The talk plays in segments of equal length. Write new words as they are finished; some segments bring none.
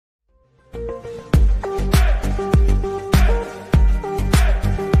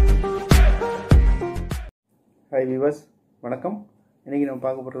High viewers, வணக்கம். இன்றைக்கி நம்ம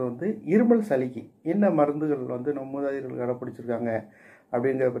பார்க்க போகிறது வந்து இருமல் சளிக்கு என்ன மருந்துகள் வந்து நம்ம மூதாதையர்கள் கடைப்பிடிச்சிருக்காங்க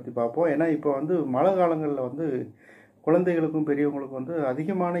அப்படிங்கிறத பற்றி பார்ப்போம். ஏன்னா இப்போ வந்து மழை காலங்களில் வந்து குழந்தைகளுக்கும் பெரியவங்களுக்கும் வந்து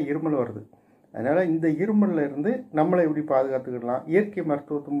அதிகமான இருமல் வருது. அதனால் இந்த இருமலில் இருந்து நம்மளை எப்படி பாதுகாத்துக்கிடலாம், இயற்கை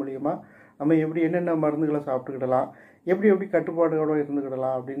மருத்துவத்தின் மூலிமா நம்ம எப்படி என்னென்ன மருந்துகளை சாப்பிட்டுக்கிடலாம், எப்படி கட்டுப்பாடுகளோடு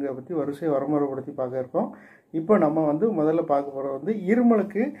இருந்துக்கிடலாம் அப்படிங்கிறத பற்றி வரிசையை வரமுறைப்படுத்தி பார்க்க இருக்கோம். இப்போ நம்ம வந்து முதல்ல பார்க்க போகிறது வந்து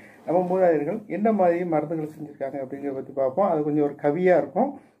இருமலுக்கு நம்ம மூதாதையர்கள் என்ன மாதிரி மருந்துகள் செஞ்சுருக்காங்க அப்படிங்கிறத பற்றி பார்ப்போம். அது கொஞ்சம் ஒரு கவியாக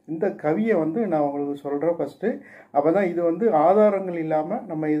இருக்கும். இந்த கவியை வந்து நான் உங்களுக்கு சொல்கிறேன் ஃபஸ்ட்டு. அப்போ தான் இது வந்து ஆதாரங்கள் இல்லாமல்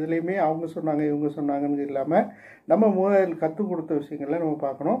நம்ம இதுலேயுமே அவங்க சொன்னாங்க இவங்க சொன்னாங்கன்னு இல்லாமல் நம்ம மூதாதையர்கள் கற்றுக் கொடுத்த விஷயங்கள்லாம் நம்ம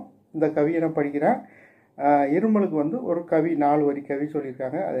பார்க்கணும். இந்த கவியை நான் படிக்கிறேன். இருமலுக்கு வந்து ஒரு கவி 4 வரி கவி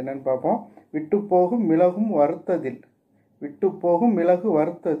சொல்லியிருக்காங்க. அது என்னென்னு பார்ப்போம். விட்டு போகும் மிளகு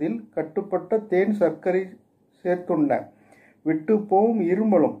வறுத்ததில் கட்டுப்பட்ட தேன் சர்க்கரை சேர்த்துண்ண, விட்டு போகும்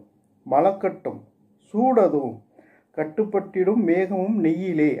இருமலும் மலக்கட்டும் சூடதும் கட்டுப்பட்டிடும் மேகமும்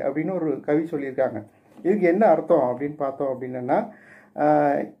நெய்யிலே அப்படின்னு ஒரு கவி சொல்லியிருக்காங்க. இதுக்கு என்ன அர்த்தம் அப்படின்னு பார்த்தோம் அப்படின்னா,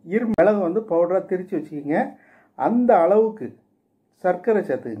 மிளகு வந்து பவுடராக திரித்து வச்சுக்கிங்க. அந்த அளவுக்கு சர்க்கரை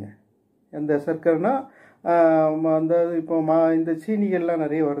சேர்த்துக்குங்க. எந்த சர்க்கரைனா அந்த இப்போ இந்த சீனிகள்லாம்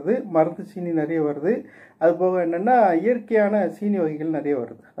நிறைய வருது, மருந்து சீனி நிறைய வருது. அது போக என்னென்னா இயற்கையான சீனி வகைகள் நிறைய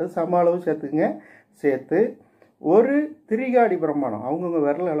வருது. அது சம அளவு சேர்த்துக்குங்க. சேர்த்து ஒரு திரிகாடி பிரமாணம் அவங்கவுங்க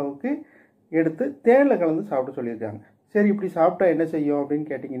விரல் அளவுக்கு எடுத்து தேனில் கலந்து சாப்பிட சொல்லியிருக்காங்க. சரி, இப்படி சாப்பிட்டா என்ன செய்யும் அப்படின்னு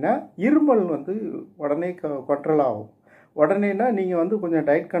கேட்டிங்கன்னா, இருமல் வந்து உடனே கண்ட்ரோல் ஆகும். உடனேனா நீங்கள் வந்து கொஞ்சம்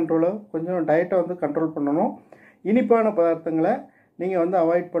டயட்டை வந்து கண்ட்ரோல் பண்ணணும். இனிப்பான பதார்த்தங்களை நீங்கள் வந்து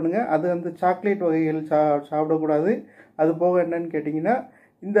அவாய்ட் பண்ணுங்கள். அது வந்து சாக்லேட் வகைகள் சாப்பிடக்கூடாது. அது போக என்னன்னு கேட்டிங்கன்னா,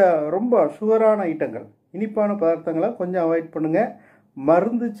 இந்த ரொம்ப சுகரான ஐட்டங்கள், இனிப்பான பதார்த்தங்களை கொஞ்சம் அவாய்ட் பண்ணுங்கள்.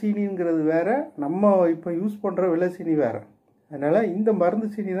 மருந்து சீனிங்கிறது வேறு, நம்ம இப்போ யூஸ் பண்ணுற வெள்ளை சீனி வேறு. அதனால் இந்த மருந்து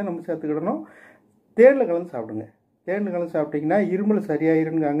சீனி தான் நம்ம சேர்த்துக்கிடணும். தேனில் கலந்து சாப்பிடுங்க. தேனில் கலந்து சாப்பிட்டிங்கன்னா இருமல்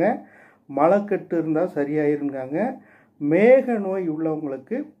சரியாயிருங்காங்க. மலக்கட்டு இருந்தால் சரியாயிருங்காங்க. மேக நோய்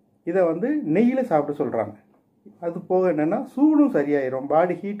உள்ளவங்களுக்கு இதை வந்து நெய்யில் சாப்பிட சொல்கிறாங்க. அது போக என்னென்னா சூடும் சரியாயிரும்,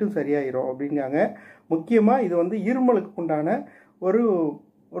 பாடி ஹீட்டும் சரியாயிரும் அப்படிங்காங்க. முக்கியமாக இது வந்து இருமலுக்கு உண்டான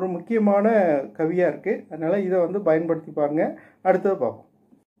ஒரு முக்கியமான கவியாக இருக்குது. அதனால் இதை வந்து பயன்படுத்தி பாருங்கள். அடுத்தது பார்ப்போம்.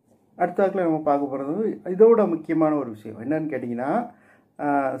 அடுத்ததுல நம்ம பார்க்க போகிறது இதோட முக்கியமான ஒரு விஷயம் என்னன்னு கேட்டிங்கன்னா,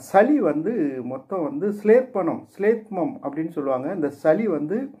 சளி வந்து மொத்தம் வந்து ஸ்லேத்மம் அப்படின்னு சொல்லுவாங்க. இந்த சளி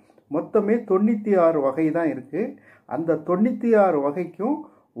வந்து மொத்தமே 96 வகை தான் இருக்குது. அந்த 96 வகைக்கும்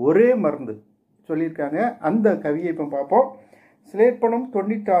ஒரே மருந்து சொல்லியிருக்காங்க. அந்த கவியை இப்போ பார்ப்போம். ஸ்லேட்பணம்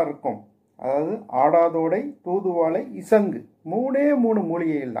 96 இருக்கும். அதாவது ஆடாதோடை, தூதுவாழை, இசங்கு, 3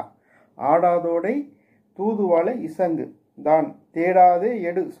 மூலிகைகள் தான். ஆடாதோடை, தூதுவாழை, இசங்கு தான். தேடாதே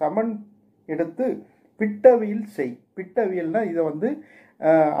எடு சமன் எடுத்து பிட்டவியல் செய். பிட்டவியல்னால் இதை வந்து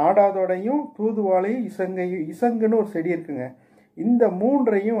ஆடாதோடையும் தூதுவாழையும் இசங்குன்னு ஒரு செடி இருக்குங்க. இந்த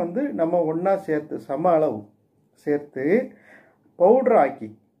 3ஐயும் வந்து நம்ம ஒன்றா சேர்த்து சம அளவு சேர்த்து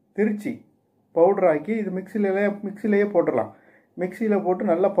பவுடராக்கி இது மிக்சிலேயே போட்டுடலாம். மிக்சியில் போட்டு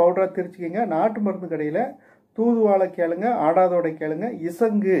நல்லா பவுடராக திரிச்சிக்கிங்க. நாட்டு மருந்து கடையில் தூதுவாழை கேளுங்க, ஆடாதோடை கேளுங்க,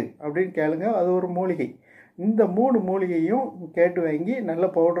 இசங்கு அப்படின்னு கேளுங்க. அது ஒரு மூலிகை. இந்த 3 மூலிகையும் கேட்டு வாங்கி நல்ல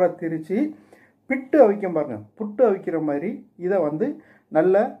பவுடராக திரித்து பிட்டு அவிக்க பாருங்க. புட்டு அவிக்கிற மாதிரி இதை வந்து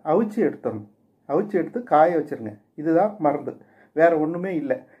நல்லா அவிச்சு எடுத்து காய வச்சுருங்க. இதுதான் மருந்து, வேறு ஒன்றுமே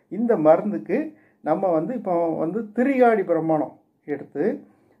இல்லை. இந்த மருந்துக்கு நம்ம வந்து இப்போ வந்து திரிகாடி பிரமாணம் எடுத்து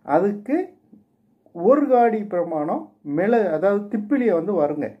அதுக்கு 1 காடி பிரமாணம் அதாவது திப்பிலியை வந்து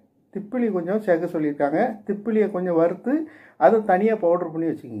வருங்க. திப்பிலி கொஞ்சம் சேர்க்க சொல்லியிருக்காங்க. திப்பிலியை கொஞ்சம் வறுத்து அதை தனியாக பவுடர் பண்ணி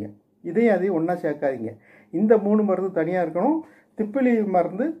வச்சுக்கிங்க. அதையும் ஒன்றா சேர்க்காதீங்க. இந்த 3 மருந்து தனியாக இருக்கணும்.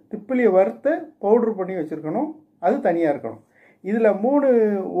 திப்பிலியை வறுத்த பவுடர் பண்ணி வச்சுருக்கணும், அது தனியாக இருக்கணும். இதில்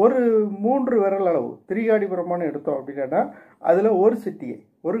 3 விரல் அளவு திரிகாடி பிரமாணம் எடுத்தோம் அப்படின்னா அதில் 1 சிட்டியை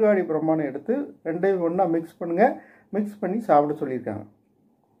 1 காடி பிரமாணம் எடுத்து 2ஐயும் ஒன்றா மிக்ஸ் பண்ணி சாப்பிட சொல்லியிருக்காங்க.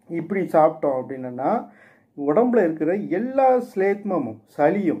 இப்படி சாப்பிட்டோம் அப்படின்னா உடம்புல இருக்கிற எல்லா ஸ்லேத்மமும்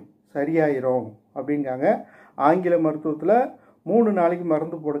சளியும் சரியாயிரும் அப்படிங்காங்க. ஆங்கில மருத்துவத்தில் 3 நாளைக்கு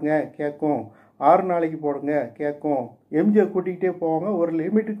மருந்து போடுங்க கேட்கும், 6 நாளைக்கு போடுங்க கேட்கும். எம்ஜிஆர் கூட்டிகிட்டே போவாங்க. ஒரு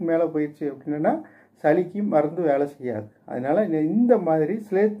லிமிட்டுக்கு மேலே போயிடுச்சு அப்படின்னா சளிக்கு மருந்து வேலை செய்யாது. அதனால் இந்த மாதிரி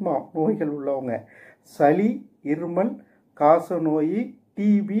ஸ்லேத்மா நோய்கள் உள்ளவங்க, சளி, இருமல், காச நோய்,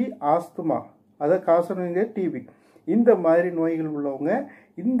 டிபி, ஆஸ்துமா, அதாவது காச நோய்ங்க டிபி, இந்த மாதிரி நோய்கள் உள்ளவங்க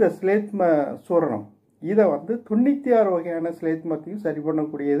இந்த ஸ்லேத்ம சூரணம் இதை வந்து 96 வகையான ஸ்லேத்மத்தையும் சரி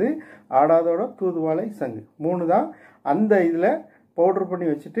பண்ணக்கூடியது ஆடாதோட, தூதுவாழை, இசங்கு 3 தான். அந்த இதில் பவுடர் பண்ணி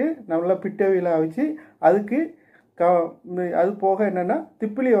வச்சுட்டு நல்லா பிட்டவியில் வச்சு அதுக்கு அது போக என்னென்னா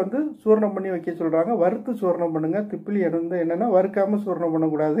திப்பிலியை வந்து சூரணம் பண்ணி வைக்க சொல்கிறாங்க. வறுத்து சூரணம் பண்ணுங்கள். திப்பிலி வந்து என்னென்னா வறுக்காமல் சூரணம்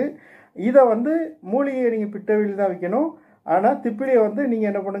பண்ணக்கூடாது. இதை வந்து மூலிகையை நீங்கள் பிட்டவையில் தான் வைக்கணும். ஆனால் திப்பிலியை வந்து நீங்கள்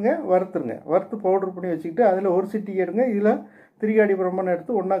என்ன பண்ணுங்கள், வறுத்துருங்க. வறுத்து பவுடர் பண்ணி வச்சுக்கிட்டு அதில் ஒரு சிட்டிக்கு எடுங்க. இதில் திரிகாடி பிரம்மணம்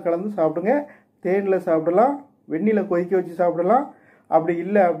எடுத்து ஒன்றா கலந்து சாப்பிடுங்க. தேனில் சாப்பிடலாம், வெந்நில கொதிக்க வச்சு சாப்பிடலாம். அப்படி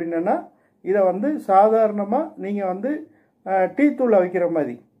இல்லை அப்படின்னா இதை வந்து சாதாரணமாக நீங்கள் வந்து டீ தூள் அவிக்கிற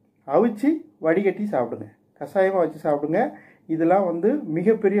மாதிரி அவிச்சு வடிகட்டி சாப்பிடுங்க. கஷாயமாக வச்சு சாப்பிடுங்க. இதெல்லாம் வந்து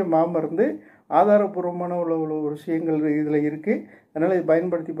மிகப்பெரிய மாமருந்து. ஆதாரபூர்வமான உள்ள விஷயங்கள் இதில் இருக்குது. அதனால் இது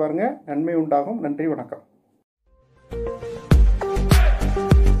பயன்படுத்தி பாருங்கள், நன்மை உண்டாகும். நன்றி, வணக்கம்.